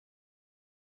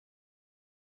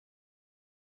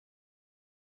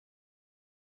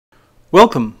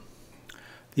Welcome.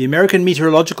 The American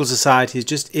Meteorological Society has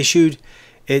just issued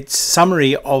its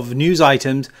summary of news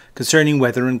items concerning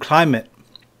weather and climate.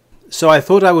 So I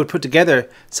thought I would put together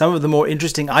some of the more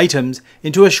interesting items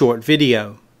into a short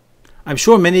video. I'm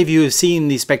sure many of you have seen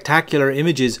the spectacular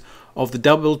images of the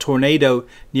double tornado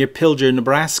near Pilger,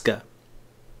 Nebraska.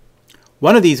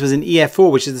 One of these was an EF4,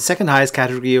 which is the second highest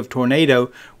category of tornado,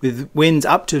 with winds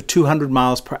up to 200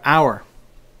 miles per hour.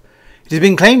 It has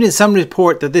been claimed in some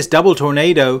report that this double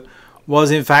tornado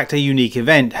was in fact a unique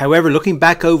event. However, looking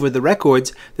back over the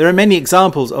records, there are many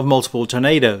examples of multiple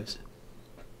tornadoes.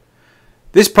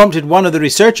 This prompted one of the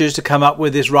researchers to come up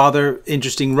with this rather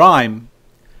interesting rhyme.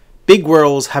 Big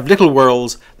whirls have little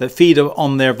whirls that feed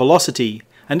on their velocity,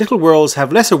 and little whirls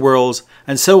have lesser whirls,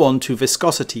 and so on to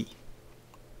viscosity.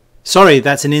 Sorry,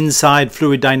 that's an inside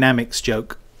fluid dynamics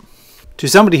joke. To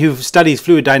somebody who studies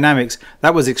fluid dynamics,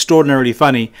 that was extraordinarily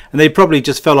funny, and they probably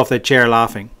just fell off their chair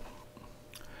laughing.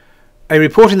 A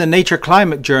report in the Nature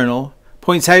Climate Journal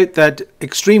points out that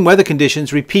extreme weather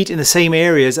conditions repeat in the same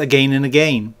areas again and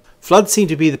again. Floods seem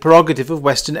to be the prerogative of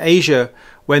Western Asia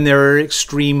when there are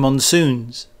extreme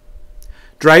monsoons.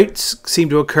 Droughts seem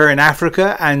to occur in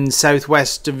Africa and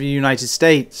southwest of the United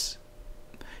States.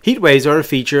 Heat waves are a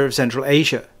feature of Central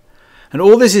Asia. And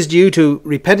all this is due to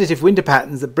repetitive winter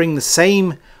patterns that bring the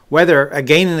same weather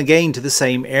again and again to the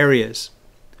same areas.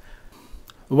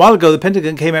 A while ago, the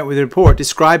Pentagon came out with a report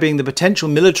describing the potential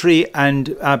military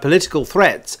and political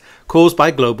threats caused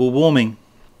by global warming.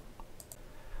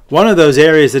 One of those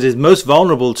areas that is most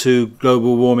vulnerable to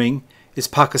global warming is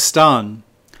Pakistan.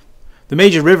 The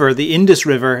major river, the Indus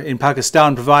River in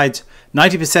Pakistan, provides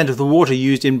 90% of the water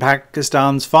used in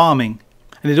Pakistan's farming,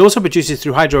 and it also produces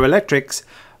through hydroelectrics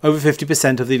over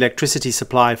 50% of the electricity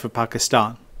supply for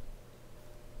Pakistan.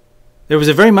 There was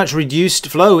a very much reduced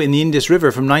flow in the Indus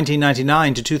River from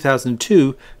 1999 to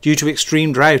 2002 due to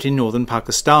extreme drought in northern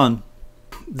Pakistan.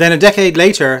 Then a decade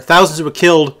later, thousands were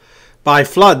killed by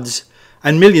floods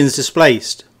and millions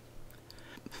displaced.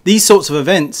 These sorts of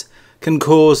events can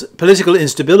cause political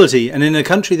instability, and in a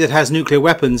country that has nuclear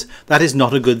weapons, that is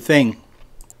not a good thing.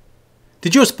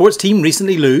 Did your sports team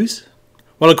recently lose?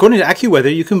 Well, according to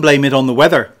AccuWeather, you can blame it on the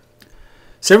weather.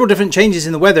 Several different changes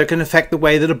in the weather can affect the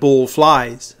way that a ball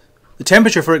flies. The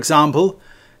temperature, for example,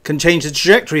 can change the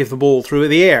trajectory of the ball through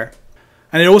the air.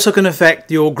 And it also can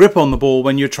affect your grip on the ball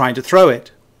when you're trying to throw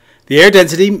it. The air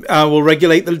density will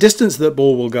regulate the distance that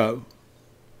ball will go.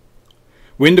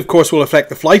 Wind, of course, will affect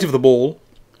the flight of the ball.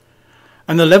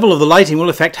 And the level of the lighting will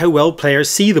affect how well players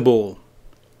see the ball.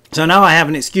 So now I have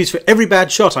an excuse for every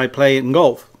bad shot I play in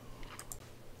golf.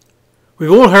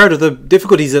 We've all heard of the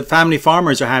difficulties that family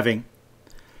farmers are having,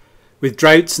 with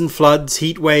droughts and floods,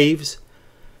 heat waves,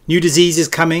 new diseases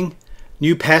coming,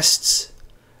 new pests,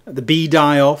 the bee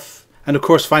die-off, and of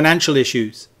course financial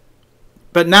issues.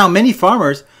 But now many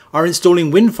farmers are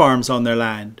installing wind farms on their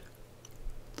land.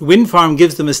 The wind farm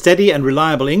gives them a steady and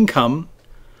reliable income,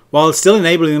 while still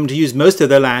enabling them to use most of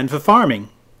their land for farming.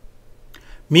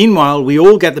 Meanwhile, we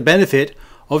all get the benefit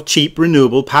of cheap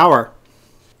renewable power.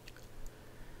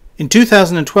 In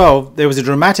 2012, there was a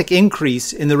dramatic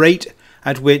increase in the rate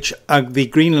at which the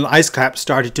Greenland ice cap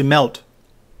started to melt.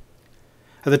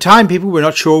 At the time, people were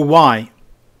not sure why.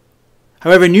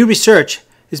 However, new research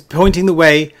is pointing the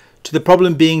way to the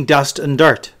problem being dust and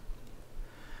dirt.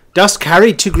 Dust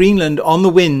carried to Greenland on the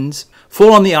winds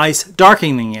fall on the ice,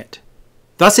 darkening it.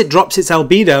 Thus it drops its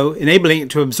albedo, enabling it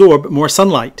to absorb more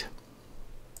sunlight.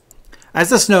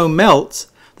 As the snow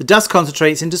melts, the dust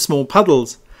concentrates into small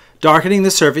puddles, darkening the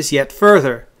surface yet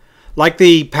further, like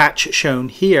the patch shown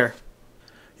here.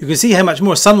 You can see how much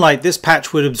more sunlight this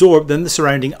patch would absorb than the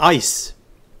surrounding ice.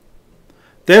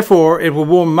 Therefore, it will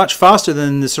warm much faster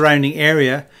than the surrounding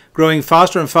area, growing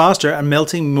faster and faster and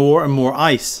melting more and more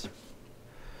ice.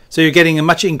 So you're getting a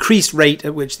much increased rate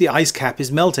at which the ice cap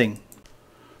is melting.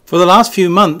 For the last few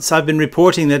months, I've been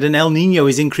reporting that an El Niño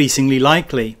is increasingly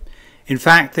likely. In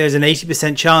fact, there's an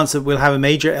 80% chance that we'll have a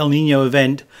major El Niño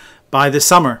event by the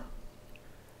summer.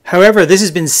 However, this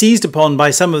has been seized upon by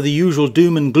some of the usual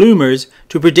doom and gloomers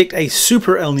to predict a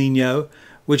super El Niño,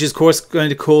 which is of course going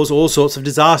to cause all sorts of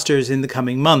disasters in the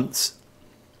coming months.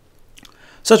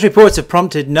 Such reports have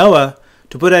prompted NOAA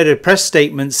to put out a press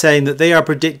statement saying that they are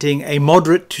predicting a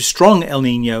moderate to strong El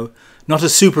Niño, not a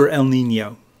super El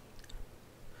Niño.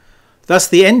 Thus,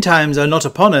 the end times are not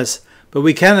upon us, but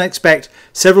we can expect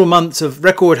several months of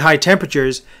record high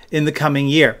temperatures in the coming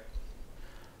year.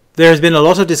 There has been a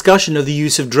lot of discussion of the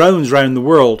use of drones around the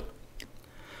world.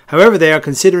 However, they are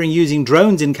considering using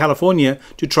drones in California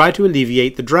to try to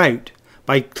alleviate the drought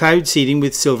by cloud seeding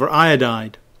with silver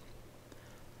iodide.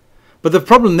 But the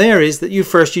problem there is that you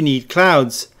need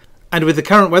clouds, and with the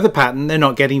current weather pattern they're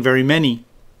not getting very many.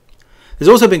 There's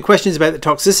also been questions about the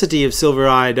toxicity of silver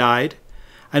iodide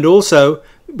and also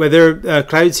whether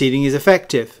cloud seeding is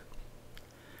effective.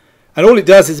 And all it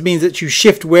does is means that you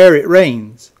shift where it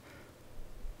rains.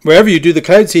 Wherever you do the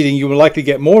cloud seeding you will likely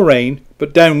get more rain,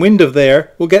 but downwind of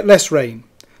there will get less rain.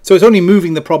 So it's only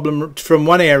moving the problem from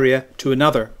one area to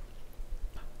another.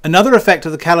 Another effect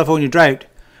of the California drought,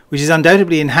 which is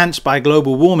undoubtedly enhanced by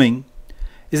global warming,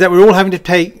 is that we're all having to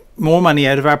take more money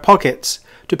out of our pockets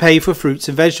to pay for fruits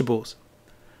and vegetables.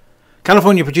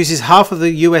 California produces half of the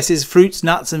US's fruits,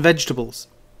 nuts and vegetables.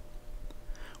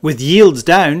 With yields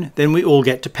down, then we all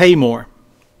get to pay more.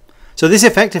 So this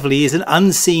effectively is an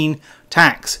unseen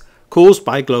tax caused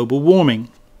by global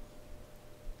warming.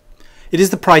 It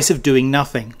is the price of doing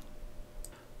nothing.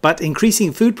 But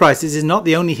increasing food prices is not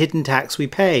the only hidden tax we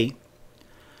pay.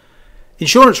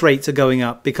 Insurance rates are going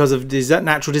up because of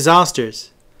natural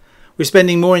disasters. We're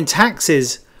spending more in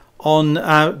taxes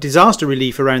on disaster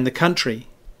relief around the country.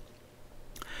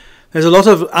 There's a lot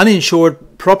of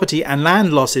uninsured property and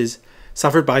land losses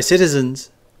suffered by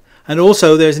citizens. And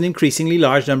also there's an increasingly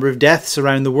large number of deaths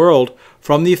around the world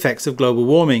from the effects of global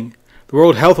warming. The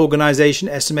World Health Organization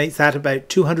estimates that about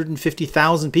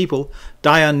 250,000 people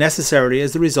die unnecessarily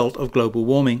as the result of global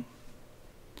warming.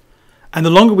 And the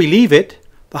longer we leave it,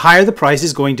 the higher the price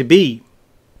is going to be.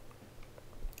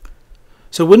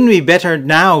 So wouldn't it be better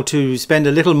now to spend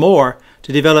a little more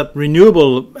to develop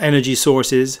renewable energy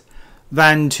sources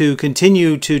than to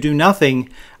continue to do nothing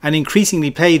and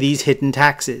increasingly pay these hidden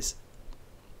taxes?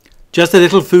 Just a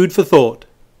little food for thought.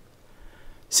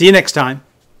 See you next time.